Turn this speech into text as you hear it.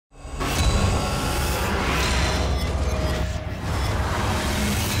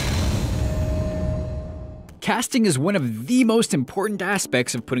Casting is one of the most important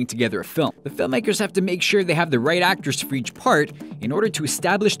aspects of putting together a film. The filmmakers have to make sure they have the right actors for each part in order to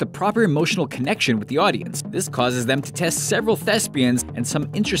establish the proper emotional connection with the audience. This causes them to test several thespians, and some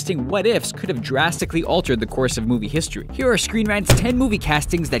interesting what-ifs could have drastically altered the course of movie history. Here are Screen Rant's 10 movie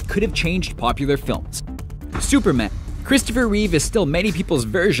castings that could have changed popular films. Superman. Christopher Reeve is still many people's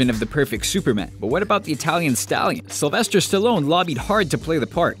version of the perfect Superman, but what about the Italian stallion? Sylvester Stallone lobbied hard to play the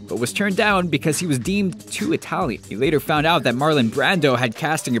part, but was turned down because he was deemed too Italian. He later found out that Marlon Brando had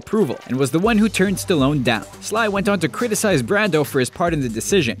casting approval, and was the one who turned Stallone down. Sly went on to criticize Brando for his part in the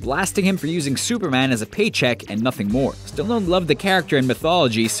decision, blasting him for using Superman as a paycheck and nothing more. Stallone loved the character and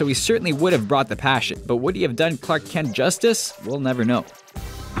mythology, so he certainly would have brought the passion, but would he have done Clark Kent justice? We'll never know.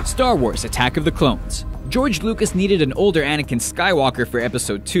 Star Wars: Attack of the Clones. George Lucas needed an older Anakin Skywalker for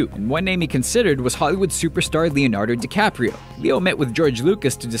Episode 2, and one name he considered was Hollywood superstar Leonardo DiCaprio. Leo met with George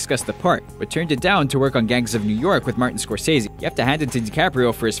Lucas to discuss the part, but turned it down to work on Gangs of New York with Martin Scorsese. You have to hand it to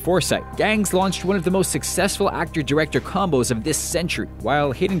DiCaprio for his foresight. Gangs launched one of the most successful actor-director combos of this century,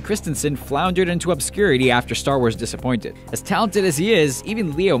 while Hayden Christensen floundered into obscurity after Star Wars disappointed. As talented as he is,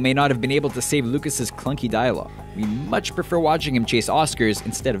 even Leo may not have been able to save Lucas's clunky dialogue. We much prefer watching him chase Oscars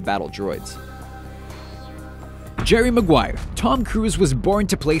instead of battle droids. Jerry Maguire. Tom Cruise was born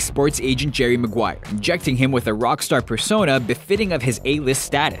to play sports agent Jerry Maguire, injecting him with a rock star persona befitting of his A-list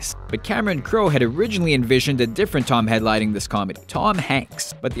status. But Cameron Crowe had originally envisioned a different Tom headlining this comedy, Tom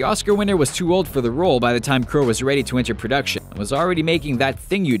Hanks. But the Oscar winner was too old for the role by the time Crowe was ready to enter production, and was already making That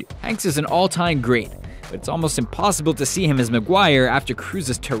Thing You Do. Hanks is an all-time great, but it's almost impossible to see him as Maguire after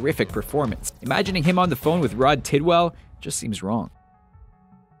Cruise's terrific performance. Imagining him on the phone with Rod Tidwell just seems wrong.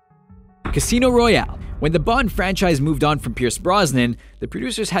 Casino Royale. When the Bond franchise moved on from Pierce Brosnan, the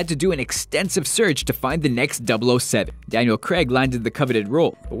producers had to do an extensive search to find the next 007. Daniel Craig landed the coveted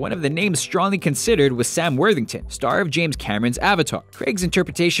role, but one of the names strongly considered was Sam Worthington, star of James Cameron's Avatar. Craig's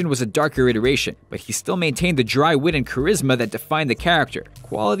interpretation was a darker iteration, but he still maintained the dry wit and charisma that defined the character,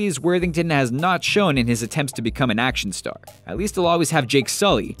 qualities Worthington has not shown in his attempts to become an action star. At least he'll always have Jake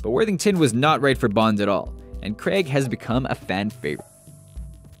Sully, but Worthington was not right for Bond at all, and Craig has become a fan favorite.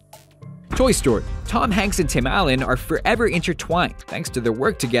 Toy Story. Tom Hanks and Tim Allen are forever intertwined thanks to their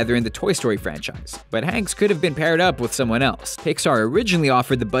work together in the Toy Story franchise. But Hanks could have been paired up with someone else. Pixar originally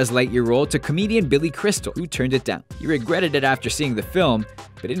offered the Buzz Lightyear role to comedian Billy Crystal, who turned it down. He regretted it after seeing the film,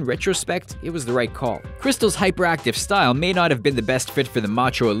 but in retrospect, it was the right call. Crystal's hyperactive style may not have been the best fit for the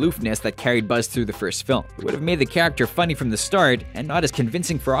macho aloofness that carried Buzz through the first film. It would have made the character funny from the start and not as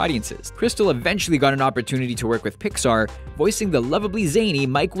convincing for audiences. Crystal eventually got an opportunity to work with Pixar, voicing the lovably zany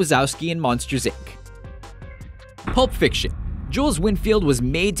Mike Wazowski in Monsters, Inc. Pulp Fiction. Jules Winfield was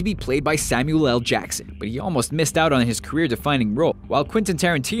made to be played by Samuel L. Jackson, but he almost missed out on his career-defining role. While Quentin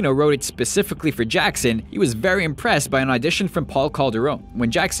Tarantino wrote it specifically for Jackson, he was very impressed by an audition from Paul Calderone.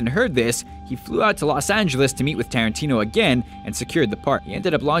 When Jackson heard this, he flew out to Los Angeles to meet with Tarantino again and secured the part. He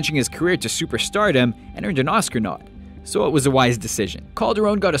ended up launching his career to superstardom and earned an Oscar nod. So it was a wise decision.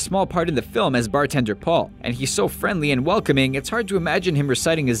 Calderone got a small part in the film as bartender Paul, and he's so friendly and welcoming, it's hard to imagine him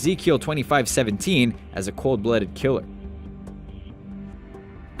reciting Ezekiel 25:17 as a cold-blooded killer.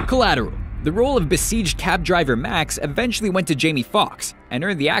 Collateral. The role of besieged cab driver Max eventually went to Jamie Foxx and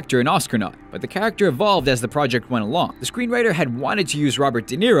earned the actor an Oscar nod, but the character evolved as the project went along. The screenwriter had wanted to use Robert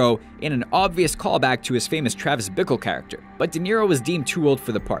De Niro in an obvious callback to his famous Travis Bickle character, but De Niro was deemed too old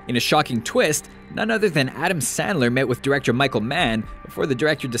for the part. In a shocking twist, none other than Adam Sandler met with director Michael Mann before the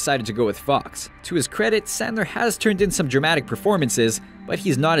director decided to go with Foxx. To his credit, Sandler has turned in some dramatic performances, but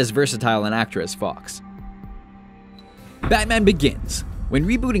he's not as versatile an actor as Foxx. Batman Begins. When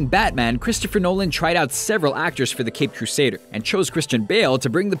rebooting Batman, Christopher Nolan tried out several actors for the Caped Crusader, and chose Christian Bale to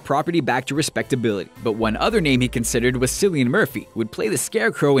bring the property back to respectability. But one other name he considered was Cillian Murphy, who would play the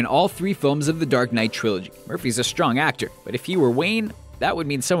Scarecrow in all 3 films of the Dark Knight trilogy. Murphy's a strong actor, but if he were Wayne, that would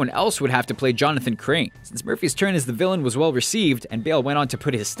mean someone else would have to play Jonathan Crane. Since Murphy's turn as the villain was well received, and Bale went on to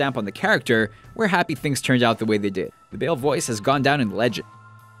put his stamp on the character, we're happy things turned out the way they did. The Bale voice has gone down in legend.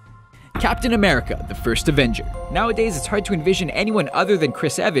 Captain America, the First Avenger. Nowadays, it's hard to envision anyone other than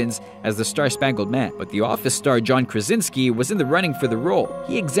Chris Evans as the Star-Spangled Man, but The Office star John Krasinski was in the running for the role.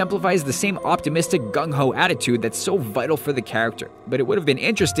 He exemplifies the same optimistic, gung-ho attitude that's so vital for the character, but it would have been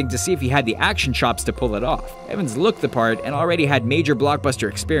interesting to see if he had the action chops to pull it off. Evans looked the part and already had major blockbuster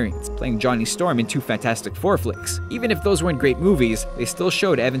experience, playing Johnny Storm in 2 Fantastic Four flicks. Even if those weren't great movies, they still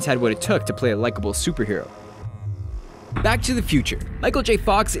showed Evans had what it took to play a likable superhero. Back to the Future. Michael J.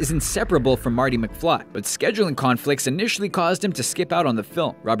 Fox is inseparable from Marty McFly, but scheduling conflicts initially caused him to skip out on the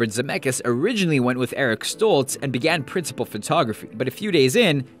film. Robert Zemeckis originally went with Eric Stoltz and began principal photography, but a few days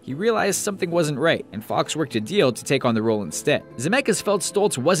in, he realized something wasn't right, and Fox worked a deal to take on the role instead. Zemeckis felt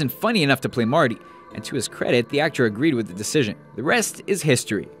Stoltz wasn't funny enough to play Marty, and to his credit, the actor agreed with the decision. The rest is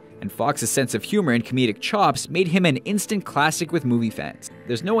history, and Fox's sense of humor and comedic chops made him an instant classic with movie fans.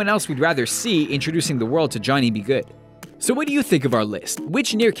 There's no one else we'd rather see introducing the world to Johnny B. Goode. So what do you think of our list?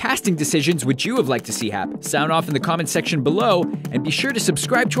 Which near casting decisions would you have liked to see happen? Sound off in the comment section below, and be sure to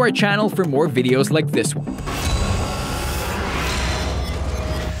subscribe to our channel for more videos like this one.